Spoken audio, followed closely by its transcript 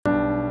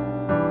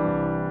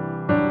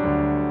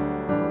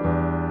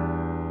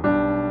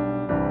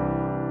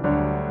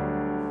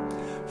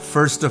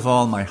first of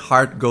all, my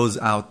heart goes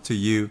out to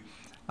you.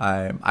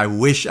 I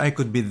wish I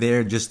could be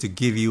there just to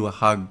give you a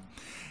hug.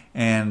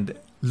 And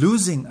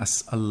losing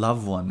a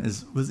loved one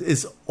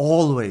is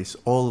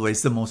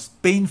always the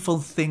most painful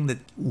thing that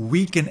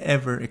we can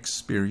ever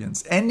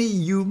experience. Any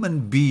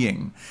human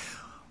being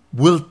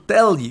will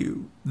tell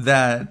you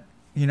that,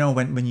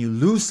 when you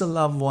lose a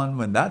loved one,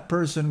 when that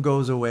person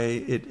goes away,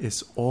 it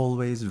is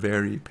always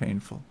very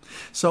painful.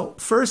 So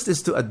first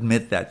is to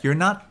admit that you're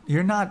not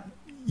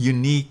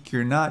unique.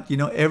 You're not,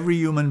 every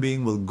human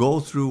being will go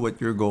through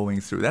what you're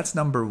going through. That's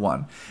number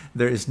one.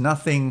 There is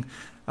nothing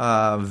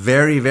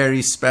very,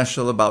 very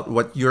special about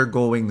what you're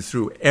going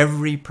through.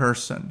 Every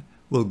person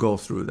will go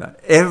through that.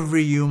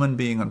 Every human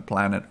being on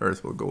planet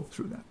Earth will go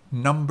through that.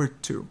 Number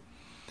two,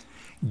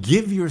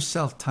 give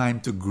yourself time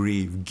to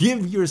grieve.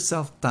 Give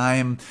yourself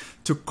time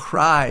to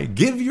cry.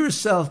 Give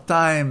yourself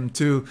time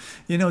to,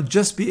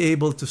 just be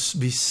able to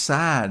be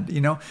sad.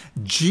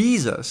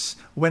 Jesus,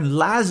 when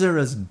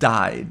Lazarus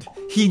died,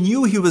 he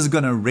knew he was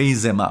going to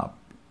raise him up.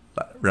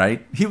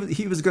 Right?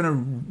 He was going to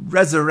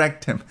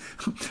resurrect him.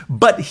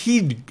 But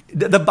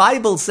the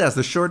Bible says,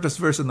 the shortest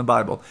verse in the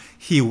Bible,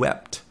 he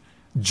wept.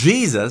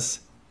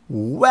 Jesus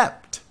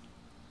wept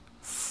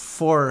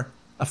for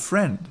a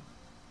friend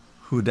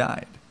who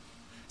died.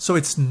 So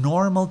it's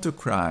normal to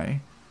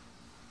cry.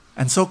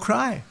 And so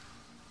cry.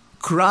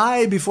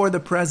 Cry before the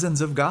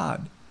presence of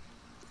God.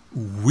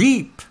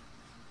 Weep.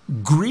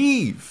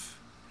 Grieve.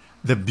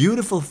 The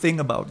beautiful thing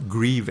about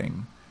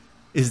grieving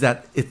is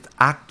that it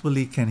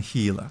actually can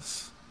heal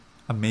us.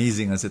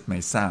 Amazing as it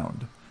may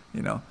sound,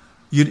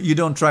 You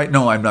don't try.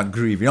 No, I'm not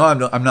grieving. No,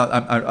 I'm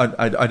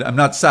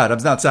not sad.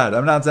 I'm not sad.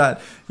 I'm not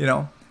sad.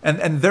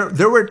 And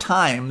there were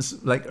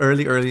times like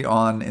early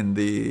on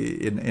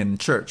in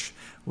church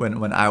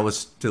when I was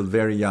still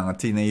very young, a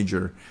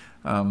teenager.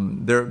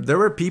 There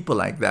were people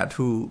like that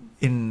who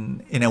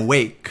in a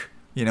wake,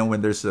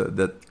 when there's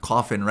the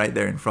coffin right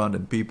there in front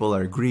and people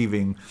are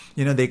grieving,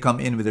 they come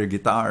in with their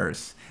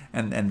guitars.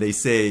 And they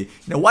say,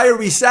 why are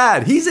we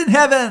sad? He's in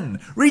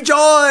heaven.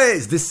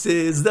 Rejoice. This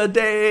is the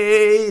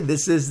day.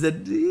 This is the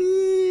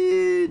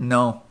day.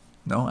 No,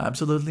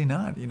 absolutely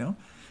not.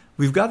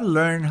 We've got to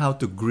learn how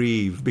to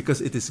grieve,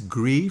 because it is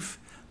grief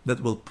that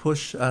will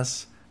push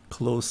us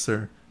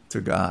closer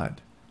to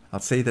God. I'll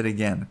say that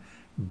again.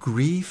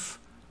 Grief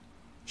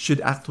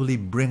should actually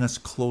bring us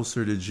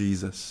closer to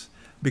Jesus.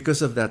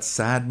 Because of that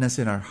sadness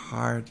in our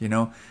heart,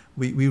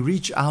 we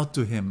reach out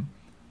to Him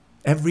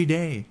every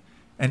day.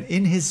 And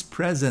in His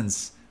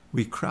presence,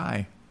 we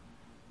cry.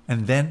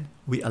 And then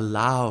we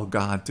allow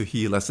God to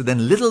heal us. And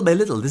then little by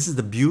little, this is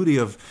the beauty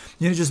of,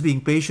 just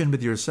being patient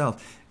with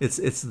yourself.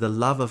 It's the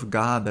love of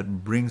God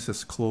that brings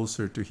us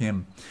closer to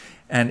Him.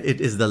 And it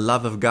is the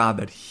love of God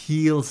that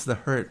heals the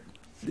hurt.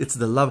 It's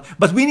the love.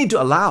 But we need to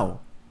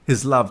allow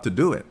His love to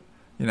do it,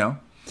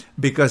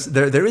 Because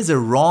there is a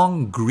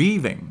wrong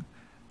grieving.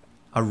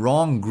 A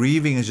wrong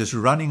grieving is just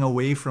running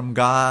away from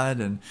God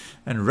and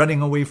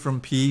running away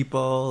from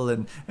people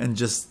and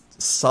just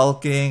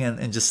sulking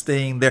and just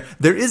staying there.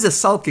 There is a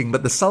sulking,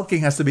 but the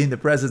sulking has to be in the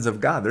presence of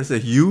God. There's a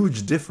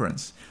huge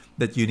difference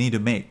that you need to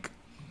make.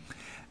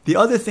 The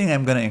other thing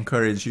I'm going to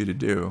encourage you to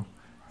do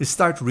is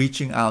start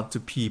reaching out to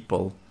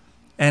people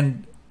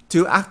and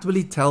to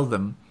actually tell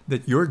them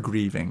that you're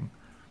grieving,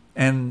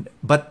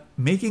 but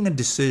making a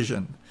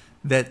decision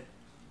that,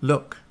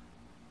 look,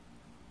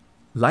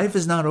 life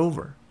is not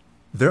over.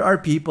 There are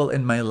people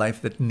in my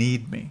life that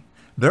need me.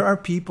 There are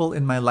people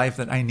in my life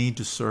that I need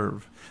to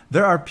serve.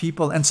 There are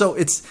people, and so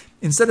it's,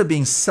 instead of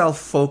being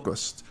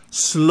self-focused,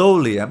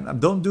 slowly,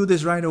 don't do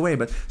this right away,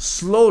 but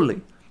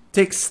slowly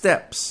take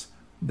steps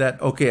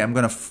that, okay, I'm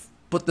going to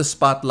put the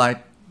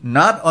spotlight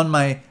not on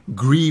my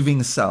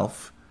grieving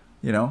self,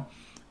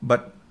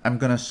 but I'm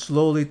going to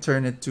slowly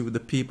turn it to the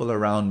people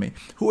around me.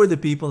 Who are the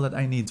people that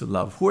I need to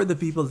love? Who are the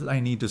people that I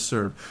need to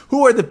serve?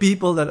 Who are the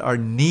people that are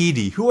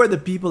needy? Who are the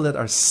people that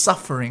are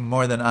suffering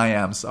more than I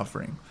am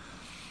suffering?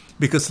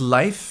 Because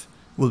life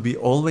will be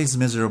always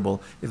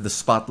miserable if the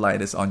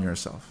spotlight is on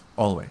yourself.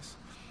 Always.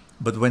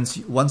 But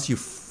once you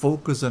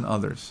focus on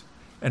others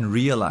and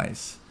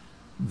realize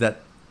that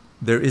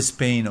there is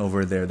pain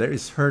over there, there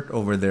is hurt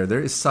over there,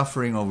 there is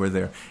suffering over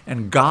there,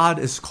 and God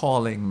is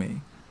calling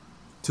me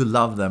to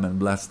love them and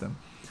bless them,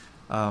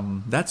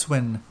 that's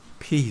when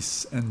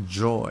peace and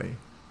joy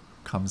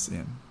comes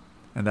in.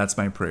 And that's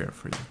my prayer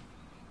for you.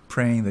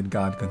 Praying that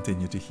God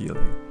continue to heal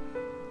you.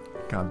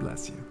 God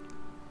bless you.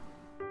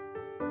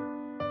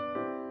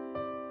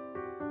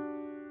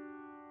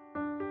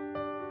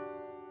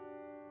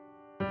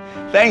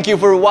 Thank you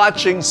for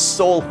watching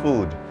Soul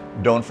Food.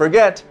 Don't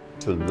forget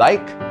to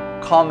like,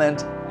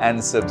 comment,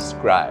 and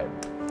subscribe.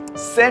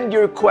 Send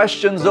your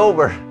questions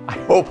over. I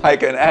hope I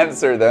can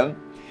answer them.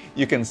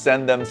 You can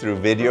send them through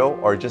video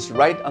or just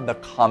write on the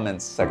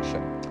comments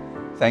section.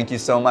 Thank you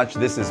so much.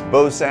 This is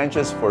Bo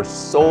Sanchez for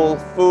Soul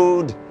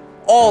Food.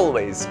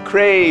 Always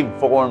crave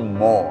for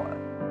more.